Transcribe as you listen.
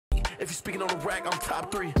If you speaking on the rack, I'm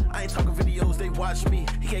top 3. I ain't talking videos, they watch me.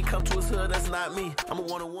 He can't come to his hood, that's not me. I'm a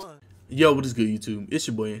one-on-one. Yo, what is good, YouTube? It's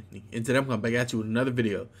your boy Anthony, and today I'm coming back at you with another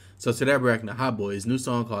video. So today I'm reacting to Hotboii's new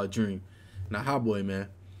song called Dream. Now, Hotboii, man,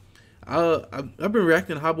 I've been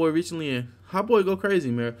reacting to Hotboii recently, and Hotboii go crazy,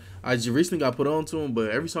 man. I just recently got put on to him, but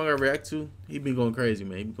every song I react to, he been going crazy,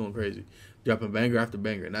 man. He been going crazy, dropping banger after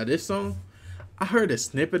banger. Now, this song, I heard a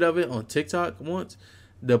snippet of it on TikTok once,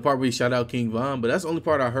 the part where he shout out King Von, but that's the only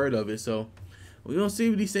part I heard of it. So we're gonna see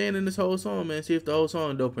what he's saying in this whole song, man. See if the whole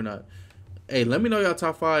song dope or not. Hey, let me know y'all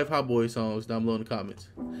top 5 Hotboii songs down below in the comments.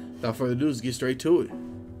 Without further ado, let's get straight to it.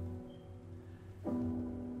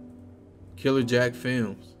 Killer Jack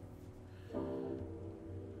Films.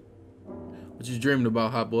 What you dreaming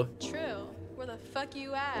about, Hotboii? True. Where the fuck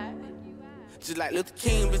you at? Just like Luther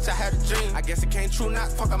King, bitch, I had a dream. I guess it came true, not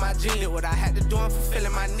fuck on my gene. Did what I had to do, I'm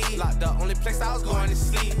fulfilling my need. Locked up, only place I was going to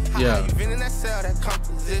sleep. Yeah. You been in that cell, that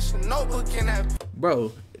composition, notebook in that.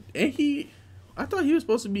 Bro, and I thought he was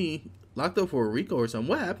supposed to be locked up for a RICO or something.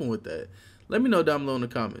 What happened with that? Let me know down below in the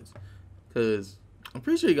comments. Because I'm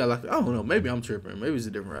pretty sure he got locked up. I don't know. Maybe I'm tripping. Maybe it's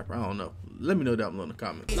a different rapper. I don't know. Let me know down below in the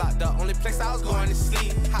comments. Locked up, only place I was going to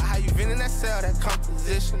sleep. How you been in that cell, that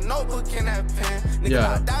composition, notebook in that pen. Nigga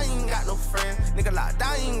locked down, you ain't got no friend. Nigga locked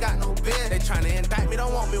down, you ain't got no bed. They tryna indict me,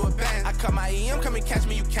 don't want me with band. I cut my EM, come and catch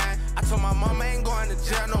me, you can. I told my mama I ain't going to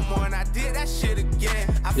jail no more, and I did that shit again.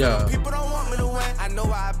 I feel like people don't want me to win. I know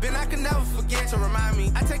where I've been, I can never forget. To remind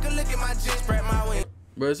me, I take a look at my gym, spread my wings.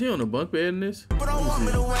 Bro, is he on a bunk bed in this? People don't want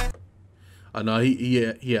me to win. Oh, no, he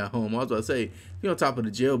at home. I was about to say, he on top of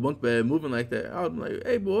the jail bunk bed moving like that. I was like,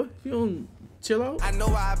 hey, boy, if you don't chill out. I know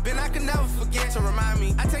where I've been, I can never forget. To remind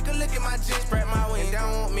me, I take a look at my gym, spread my wings. They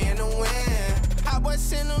don't want me in the win. Hotboii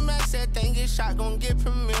send them that said, thing get shot, gon' get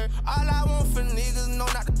premiere. All I want for niggas know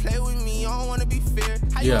not to play with me. I don't wanna be fair.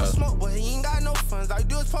 How you wanna smoke, boy? You ain't got no funds. All you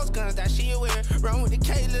do is post guns, that shit weird. Run with the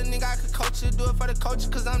K, little nigga, I could coach you. Do it for the culture,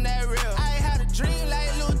 cause I'm that real. I ain't had a dream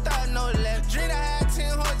like Luther, no left. Dream that I had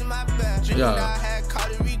 10 hoes in my bed. Dream that I had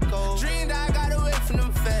Puerto Rico. Dream that I got away from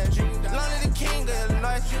them feds. Lonely the king of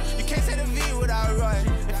Illinois. You can't say the V without Roy.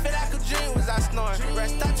 It feel like a dream was I snoring.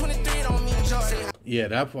 Rest out 23 don't mean joy. Yeah,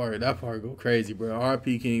 that part go crazy, bro.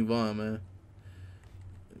 RP King Von, man.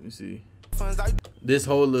 Let me see. This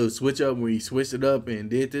whole little switch up where he switched it up and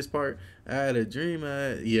did this part. I had a dream.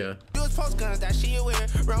 Yeah. Bro,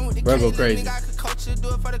 go crazy.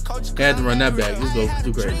 Had to run that back. Let's go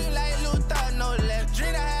too crazy.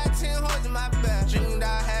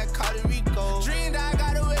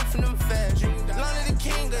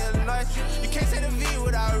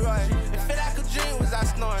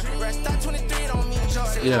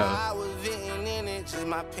 Yeah. Just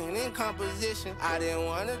my pen and composition. I didn't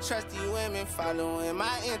want to trust these women, following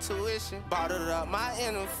my intuition. Bottled up my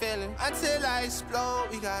inner feeling until I explode.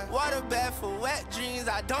 We got water bed for wet dreams.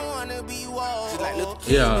 I don't want to be woke. Just like Luther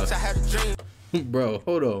King, bitch, I had a dream. Bro,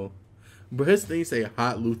 hold on. Bro, his thing say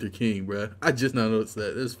Hot Luther King, bro. I just not noticed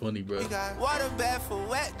that. That's funny, bro. We got water bed for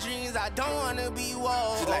wet dreams. I don't want to be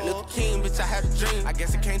woke. Just like Luther King, bitch, I had a dream. I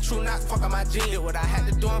guess it came true, not fuck on my gene. Did what I had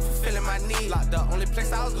to do, I'm fulfilling my need. Locked up, only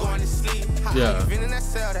place I was going to sleep. How you been in that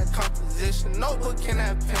cell, that composition, notebook in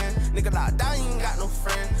that pen. Nigga locked down, you ain't got no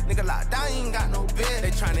friend. Nigga locked down, you ain't got no bed.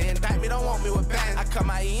 They tryna indict me, don't want me with band. I cut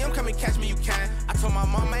my EM, come and catch me, you can. I told my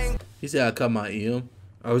mama I ain't. He said I cut my EM.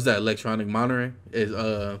 Or was that electronic monitoring? Is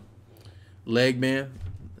leg band?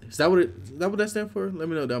 Is that what that stands for? Let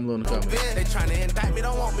me know down below in the comments. They tryna indict me,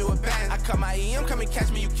 don't want me with band. I cut my EM, come and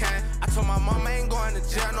catch me, you can. I told my mama I ain't going to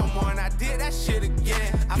jail no more, and I did that shit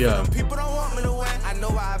again. I feel them people don't want me to win. I know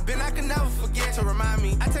where I've been, I can never forget. To remind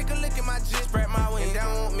me, I take a look at my gym, spread my wings. They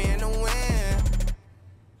don't want me in the win.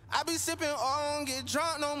 I be sipping, I don't get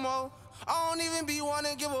drunk no more. I don't even be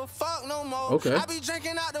wanna give a fuck no more. Okay. I be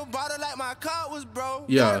drinking out the bottle like my cup was broke.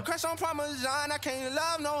 Yeah. Got a crush on Parmesan, I can't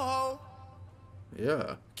love no hoe.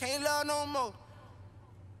 Yeah. Can't love no more.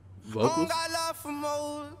 Vocals? I don't got love for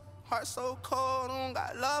more. Heart so cold, I don't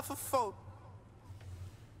got love for folk.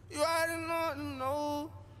 You already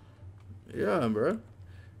know. Yeah, bro.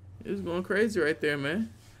 It's going crazy right there,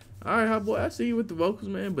 man. All right, Hotboii, I see you with the vocals,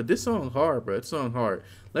 man. But this song hard, bro. This song hard.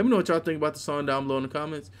 Let me know what y'all think about the song down below in the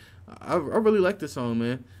comments. I really like this song,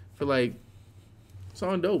 man. I feel like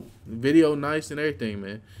song dope. Video nice and everything,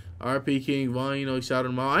 man. RP King Von, you know, he shouted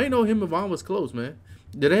him out. I didn't know him and Von was close, man.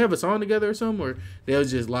 Did they have a song together or something, or they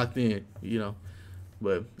was just locked in, you know?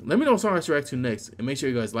 But let me know what song I should react to next, and make sure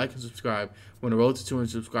you guys like and subscribe. We're on the road to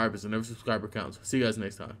 200 subscribers, and every subscriber counts. See you guys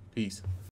next time. Peace.